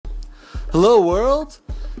Hello world,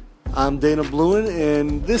 I'm Dana Bluen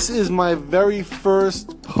and this is my very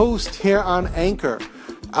first post here on Anchor.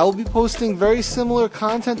 I will be posting very similar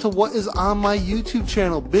content to what is on my YouTube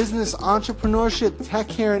channel, Business, Entrepreneurship, Tech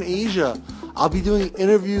here in Asia. I'll be doing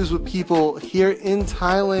interviews with people here in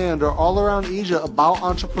Thailand or all around Asia about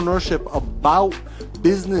entrepreneurship, about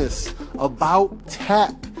business, about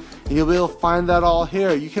tech. And you'll be able to find that all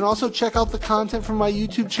here. You can also check out the content from my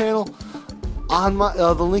YouTube channel. On my,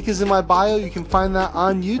 the link is in my bio. You can find that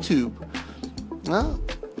on YouTube. Well,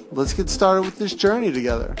 let's get started with this journey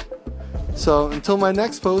together. So until my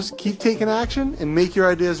next post, keep taking action and make your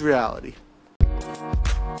ideas reality.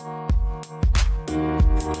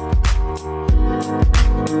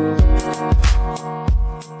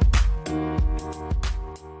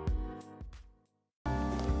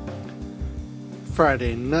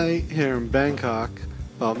 Friday night here in Bangkok,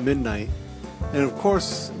 about midnight. And of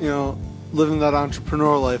course, living that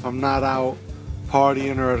entrepreneur life, I'm not out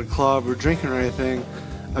partying or at a club or drinking or anything.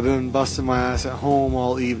 I've been busting my ass at home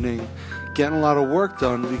all evening, getting a lot of work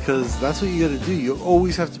done because that's what you gotta do. You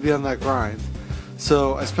always have to be on that grind.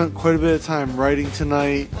 So I spent quite a bit of time writing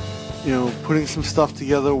tonight, putting some stuff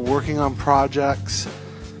together, working on projects,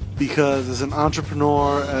 because as an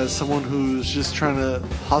entrepreneur, as someone who's just trying to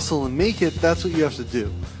hustle and make it, that's what you have to do.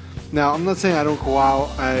 Now, I'm not saying I don't go out,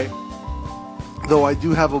 though I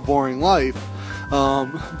do have a boring life,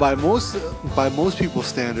 by most people's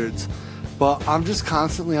standards, but I'm just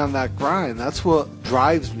constantly on that grind. That's what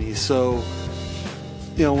drives me. So,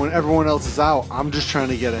 when everyone else is out, I'm just trying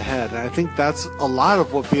to get ahead. And I think that's a lot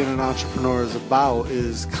of what being an entrepreneur is about,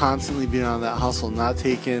 is constantly being on that hustle, not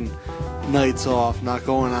taking nights off, not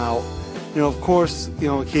going out. Of course,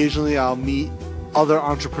 occasionally I'll meet other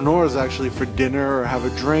entrepreneurs actually for dinner or have a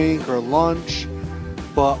drink or lunch,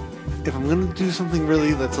 but if I'm going to do something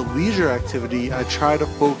really that's a leisure activity, I try to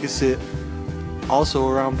focus it also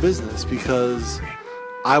around business because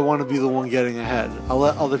I want to be the one getting ahead. I'll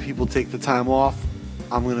let other people take the time off.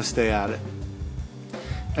 I'm going to stay at it.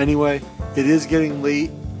 Anyway, it is getting late.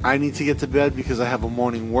 I need to get to bed because I have a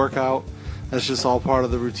morning workout. That's just all part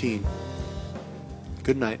of the routine.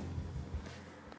 Good night.